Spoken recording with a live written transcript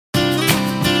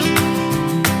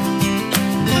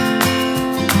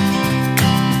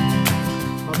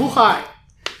Mabuhay!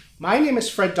 My name is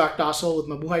Fred Docdossel with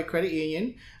Mabuhay Credit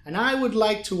Union, and I would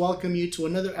like to welcome you to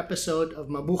another episode of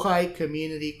Mabuhay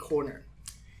Community Corner.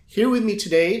 Here with me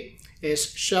today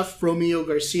is Chef Romeo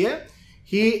Garcia.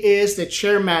 He is the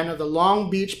chairman of the Long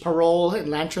Beach Parole and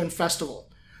Lantern Festival.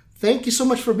 Thank you so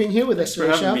much for being here with us today,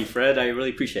 Chef. Thanks for having me, Fred. I really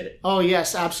appreciate it. Oh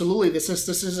yes, absolutely. This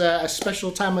is a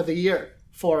special time of the year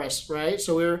for us, right?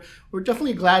 So we're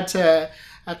definitely glad to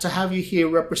have you here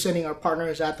representing our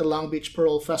partners at the Long Beach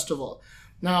Parole Festival.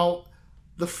 Now,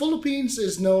 the Philippines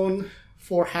is known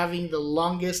for having the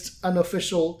longest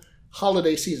unofficial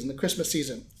holiday season, the Christmas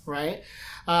season, right?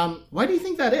 Why do you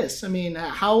think that is? I mean,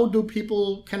 how do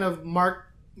people kind of mark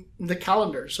the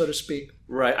calendar, so to speak?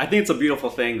 Right. I think it's a beautiful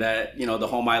thing that, the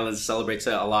home island celebrates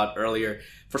it a lot earlier.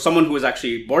 For someone who was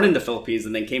actually born in the Philippines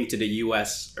and then came to the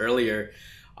U.S. earlier,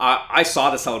 I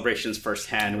saw the celebrations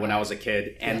firsthand when I was a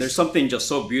kid. And There's something just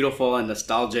so beautiful and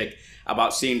nostalgic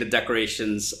about seeing the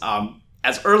decorations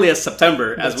as early as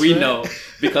September, as we know,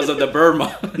 because of the Burr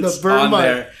months on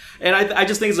there. And I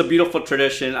just think it's a beautiful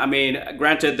tradition. I mean,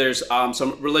 granted, there's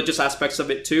some religious aspects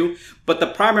of it too, but the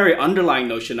primary underlying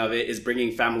notion of it is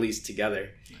bringing families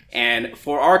together. And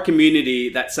for our community,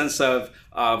 that sense of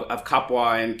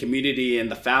kapwa and community and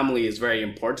the family is very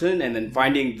important. And then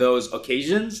finding those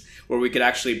occasions where we could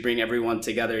actually bring everyone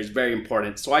together is very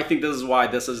important. So I think this is why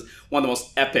this is one of the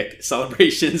most epic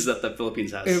celebrations that the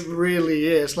Philippines has. It really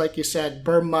is. Like you said,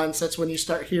 Burr months, that's when you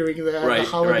start hearing the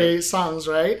holiday songs,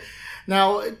 right?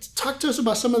 Now, talk to us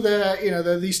about some of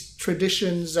these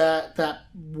traditions that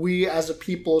we as a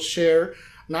people share,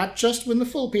 not just in the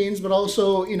Philippines, but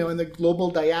also, in the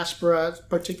global diaspora,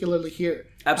 particularly here.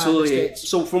 Absolutely.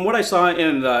 So from what I saw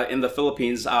in the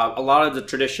Philippines, a lot of the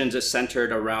traditions is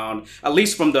centered around, at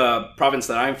least from the province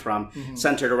that I'm from,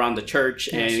 centered around the church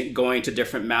and going to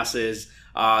different masses.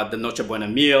 The Noche Buena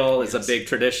meal is a big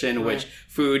tradition, which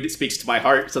food speaks to my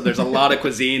heart. So there's a lot of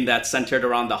cuisine that's centered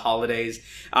around the holidays.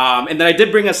 And then I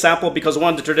did bring a sample because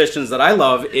one of the traditions that I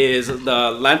love is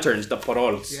the lanterns, the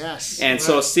paroles. Yes. And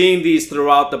so seeing these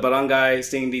throughout the barangay,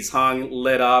 seeing these hung,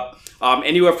 lit up,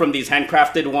 anywhere from these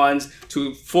handcrafted ones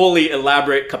to fully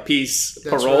elaborate capiz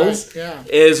paroles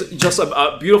is just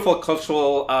a beautiful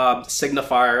cultural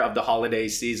signifier of the holiday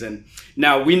season.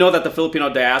 Now, we know that the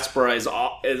Filipino diaspora is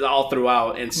all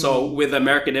throughout. And so with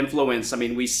American influence, I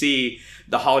mean, we see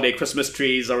the holiday Christmas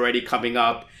trees already coming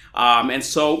up. And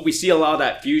so we see a lot of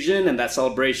that fusion and that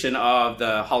celebration of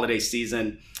the holiday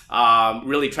season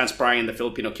really transpiring in the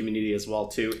Filipino community as well,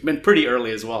 too. It's been pretty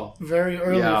early as well. Very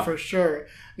early, for sure.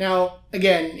 Now,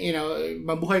 again,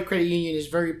 Mabuhay Credit Union is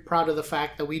very proud of the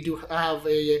fact that we do have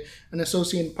an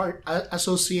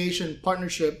association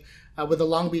partnership with the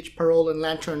Long Beach Parole and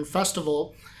Lantern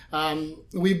Festival.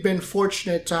 We've been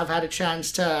fortunate to have had a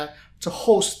chance to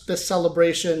host this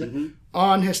celebration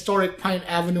on historic Pine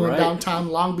Avenue in downtown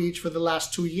Long Beach for the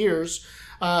last 2 years.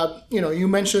 You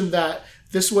mentioned that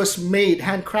this was made,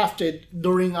 handcrafted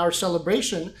during our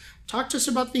celebration. Talk to us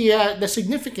about the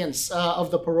significance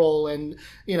of the parole and,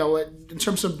 in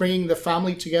terms of bringing the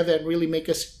family together and really make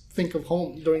us think of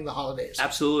home during the holidays.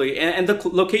 Absolutely. And the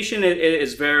location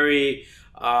is very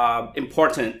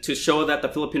important to show that the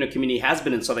Filipino community has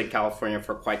been in Southern California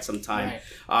for quite some time.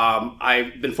 Right.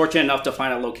 I've been fortunate enough to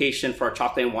find a location for a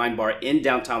chocolate and wine bar in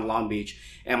downtown Long Beach.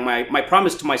 And my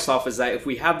promise to myself is that if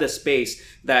we have this space,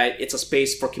 that it's a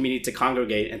space for community to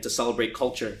congregate and to celebrate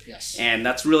culture. Yes. And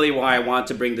that's really why I want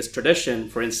to bring this tradition,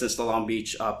 for instance, the Long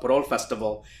Beach Parole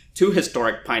Festival, to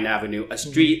historic Pine Avenue, a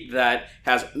street that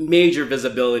has major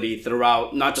visibility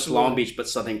throughout not just Long Beach, but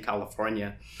Southern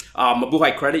California.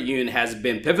 Mabuhay Credit Union has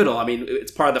been pivotal. I mean,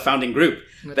 it's part of the founding group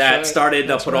that started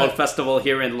the Parole Festival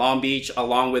here in Long Beach,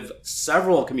 along with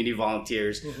several community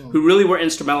volunteers who really were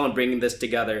instrumental in bringing this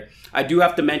together. I do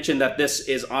have to mention that this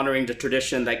is honoring the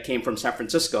tradition that came from San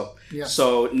Francisco. Yes.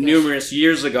 So numerous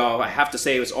years ago, I have to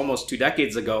say it was almost 2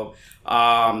 decades ago,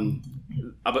 an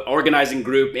organizing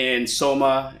group in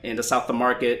Soma, in the South of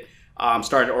Market,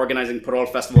 started organizing Parole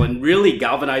Festival and really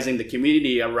galvanizing the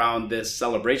community around this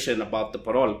celebration about the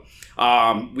Parole.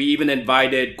 We even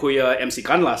invited Kuya MC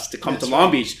Canlas to come to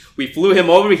Long Beach. We flew him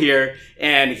over here,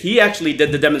 and he actually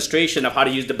did the demonstration of how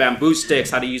to use the bamboo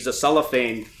sticks, how to use the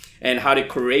cellophane, and how to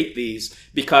create these.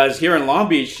 Because here in Long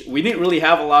Beach, we didn't really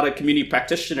have a lot of community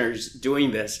practitioners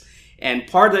doing this. And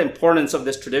part of the importance of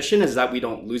this tradition is that we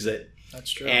don't lose it.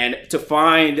 That's true. And to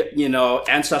find,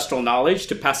 ancestral knowledge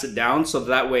to pass it down so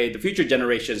that way the future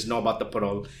generations know about the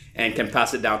parole and can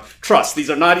pass it down. Trust,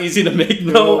 these are not easy to make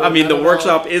though. No, I mean, the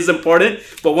workshop is important,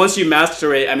 but once you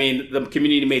master it, I mean, the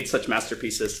community made such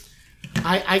masterpieces.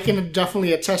 I can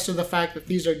definitely attest to the fact that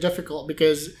these are difficult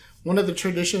because one of the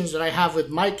traditions that I have with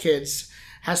my kids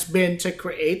has been to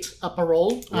create a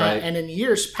parole. Right. And in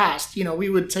years past, we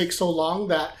would take so long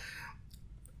that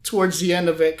towards the end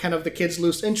of it, kind of the kids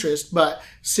lose interest. But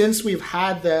since we've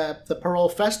had the parole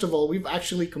festival, we've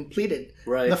actually completed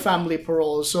the family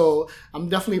parole. So I'm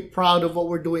definitely proud of what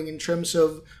we're doing in terms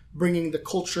of bringing the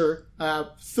culture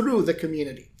through the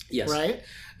community. Yes. Right?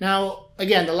 Now,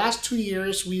 again, the last 2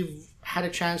 years, we've had a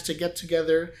chance to get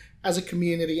together as a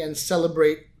community and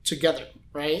celebrate together.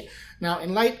 Right? Now,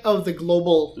 in light of the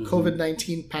global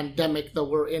COVID-19 pandemic that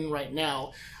we're in right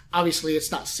now, obviously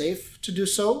it's not safe to do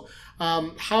so.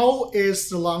 How is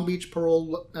the Long Beach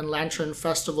Parole and Lantern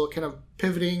Festival kind of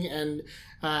pivoting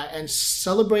and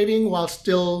celebrating while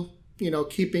still,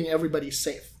 keeping everybody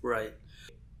safe? Right.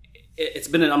 It's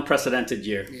been an unprecedented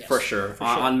year, for sure.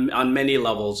 On many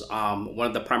levels. One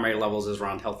of the primary levels is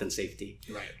around health and safety.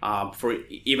 Right. For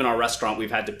even our restaurant,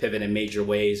 we've had to pivot in major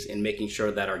ways in making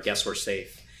sure that our guests were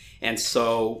safe. And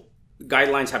so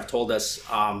guidelines have told us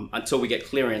until we get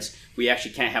clearance, we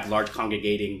actually can't have large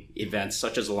congregating events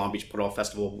such as the Long Beach Parole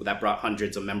Festival that brought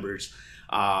hundreds of members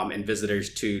and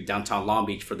visitors to downtown Long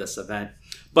Beach for this event.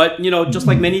 But, just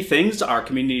like many things, our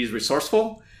community is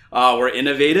resourceful. We're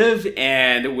innovative,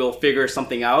 and we'll figure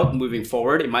something out moving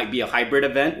forward. It might be a hybrid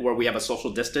event where we have a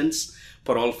social distance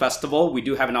Parole Festival. We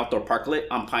do have an outdoor parklet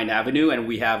on Pine Avenue, and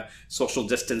we have social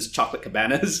distance chocolate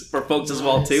cabanas for folks as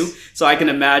well too. So I can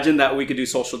imagine that we could do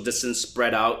social distance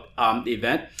spread out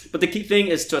event. But the key thing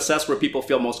is to assess where people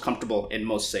feel most comfortable and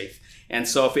most safe. And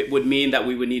so if it would mean that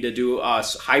we would need to do a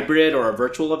hybrid or a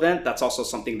virtual event, that's also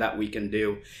something that we can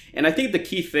do. And I think the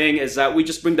key thing is that we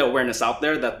just bring the awareness out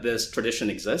there that this tradition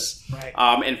exists,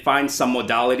 and find some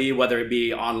modality, whether it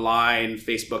be online,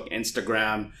 Facebook,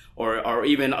 Instagram, or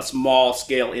even a small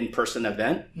scale in-person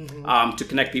event to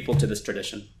connect people to this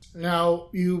tradition. Now,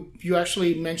 you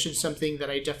actually mentioned something that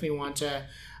I definitely want to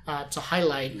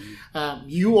highlight.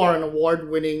 You are an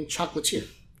award-winning chocolatier,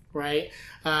 right?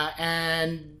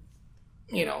 And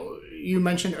you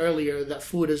mentioned earlier that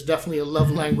food is definitely a love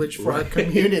language for our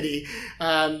community.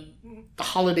 The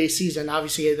holiday season,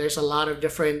 obviously, there's a lot of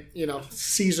different,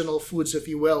 seasonal foods, if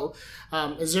you will.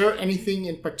 Is there anything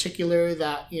in particular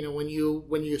that, when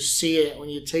you see it, when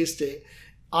you taste it,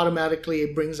 automatically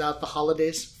it brings out the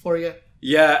holidays for you?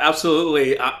 Yeah,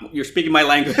 absolutely. You're speaking my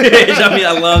language.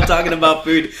 I love talking about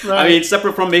food. Right.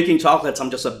 Separate from making chocolates, I'm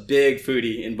just a big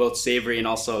foodie in both savory and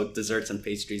also desserts and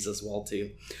pastries as well, too.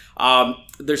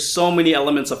 There's so many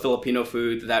elements of Filipino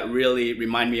food that really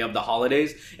remind me of the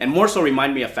holidays and more so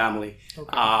remind me of family.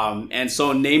 Okay. And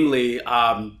so namely,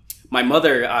 my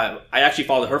mother, I actually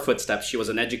followed her footsteps. She was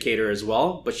an educator as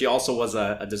well, but she also was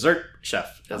a dessert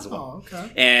chef as well.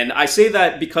 Okay. And I say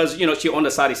that because, she owned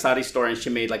a sari-sari store and she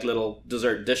made like little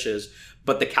dessert dishes,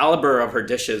 but the caliber of her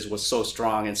dishes was so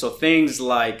strong. And so things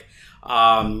like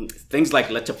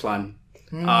leche flan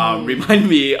remind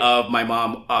me of my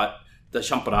mom, the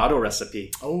champorado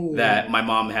recipe that my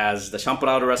mom has. The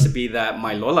champorado recipe that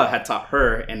my Lola had taught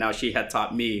her and now she had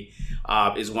taught me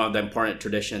is one of the important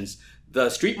traditions. The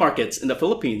street markets in the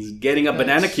Philippines, getting a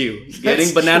banana queue,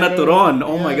 getting banana turon.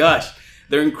 Oh my gosh.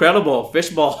 They're incredible. Fish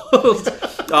balls.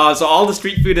 So all the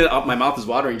street food, my mouth is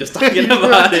watering just talking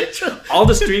about it. All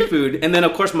the street food. And then,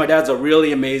 of course, my dad's a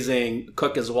really amazing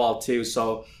cook as well, too.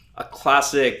 So a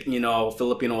classic,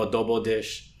 Filipino adobo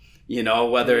dish,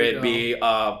 whether it be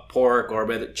pork or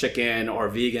whether chicken or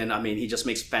vegan. He just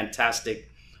makes fantastic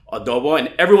adobo, and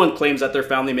everyone claims that their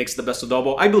family makes the best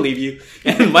adobo. I believe you.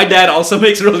 And my dad also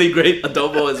makes really great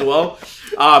adobo as well.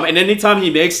 And anytime he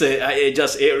makes it,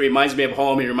 it reminds me of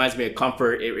home. It reminds me of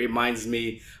comfort. It reminds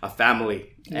me of family.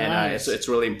 Nice. And it's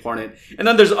really important. And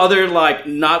then there's other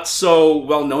not so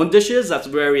well-known dishes that's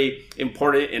very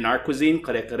important in our cuisine.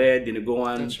 Kare-kare,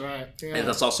 dinuguan. That's right. Yeah. And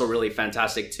that's also really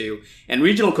fantastic too. And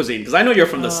regional cuisine, because I know you're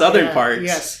from the southern parts.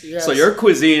 Yes. So your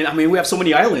cuisine, we have so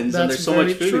many islands and there's so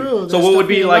much food. True. So what would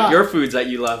be your foods that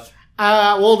you love?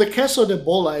 Well, the queso de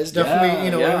bola is definitely,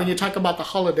 when you talk about the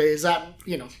holidays, that,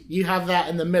 you have that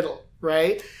in the middle,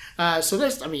 right? So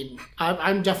there's,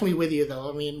 I'm definitely with you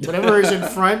though. Whatever is in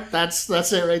front, that's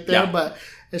it right there. Yeah. But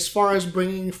as far as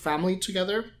bringing family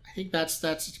together, I think that's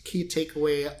a key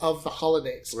takeaway of the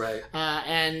holidays. Right.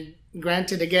 And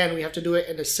granted, again, we have to do it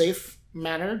in a safe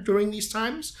manner during these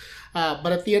times.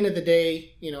 But at the end of the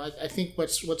day, I think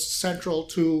what's central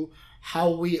to how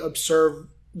we observe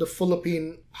the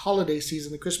Philippine holiday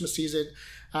season, the Christmas season,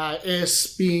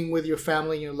 is being with your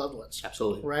family and your loved ones.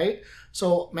 Absolutely. Right?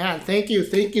 So, man, thank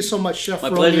you so much, Chef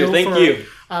Romeo. My pleasure. Thank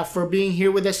you for being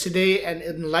here with us today and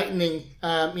enlightening,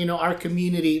 our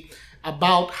community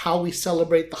about how we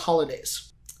celebrate the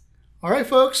holidays. All right,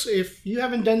 folks, if you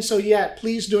haven't done so yet,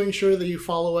 please do ensure that you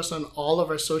follow us on all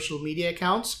of our social media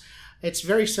accounts. It's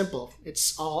very simple.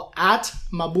 It's all at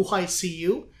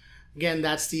MabuhayCU. Again,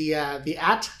 that's the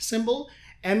at symbol,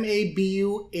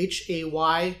 MabuhayCU.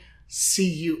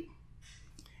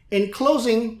 In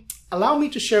closing, allow me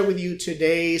to share with you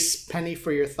today's penny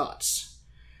for your thoughts.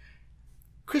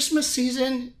 Christmas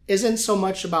season isn't so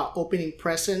much about opening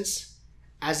presents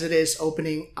as it is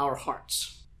opening our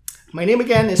hearts. My name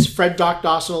again is Fred Doc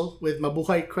Dossel with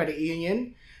Mabuhay Credit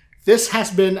Union. This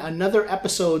has been another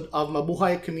episode of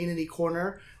Mabuhay Community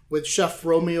Corner with Chef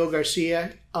Romeo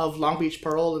Garcia of Long Beach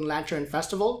Parole and Lantern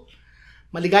Festival.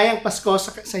 Maligayang Pasko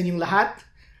sa inyong lahat.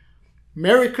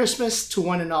 Merry Christmas to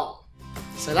one and all.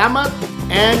 Salamat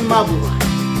and mabuhay!